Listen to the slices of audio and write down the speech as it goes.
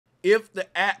If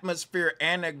the atmosphere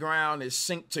and the ground is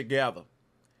synced together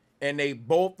and they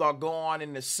both are going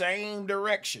in the same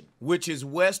direction, which is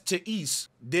west to east,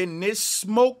 then this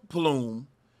smoke plume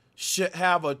should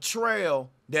have a trail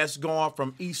that's going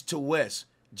from east to west,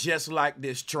 just like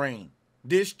this train.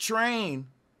 This train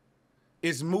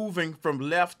is moving from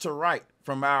left to right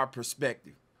from our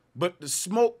perspective. But the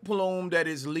smoke plume that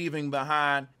is leaving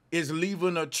behind is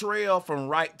leaving a trail from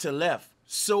right to left.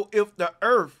 So if the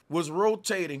earth was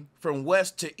rotating from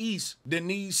west to east, then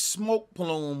these smoke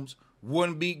plumes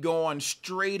wouldn't be going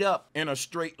straight up in a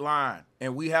straight line.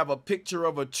 And we have a picture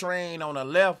of a train on the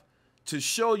left to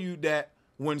show you that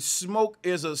when smoke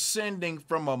is ascending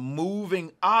from a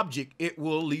moving object, it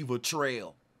will leave a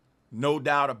trail. No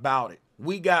doubt about it.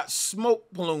 We got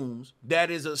smoke plumes that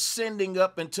is ascending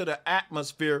up into the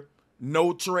atmosphere,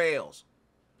 no trails.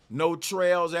 No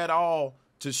trails at all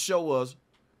to show us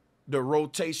the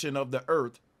rotation of the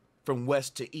earth from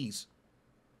west to east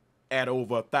at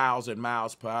over 1,000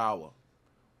 miles per hour.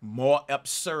 More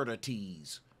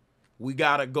absurdities. We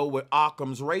gotta go with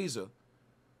Occam's razor.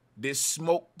 This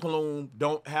smoke plume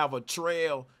don't have a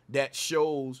trail that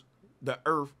shows the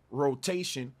earth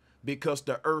rotation because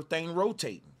the earth ain't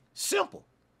rotating. Simple.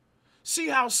 See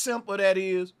how simple that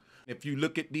is? If you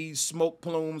look at these smoke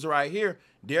plumes right here,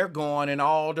 they're going in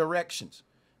all directions.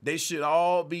 They should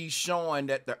all be showing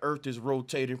that the earth is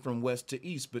rotating from west to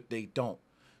east, but they don't.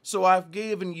 So I've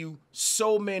given you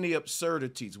so many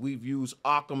absurdities. We've used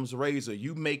Occam's razor.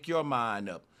 You make your mind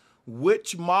up.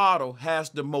 Which model has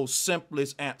the most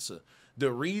simplest answer?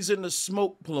 The reason the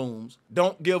smoke plumes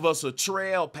don't give us a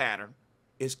trail pattern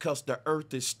is because the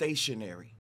earth is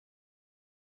stationary.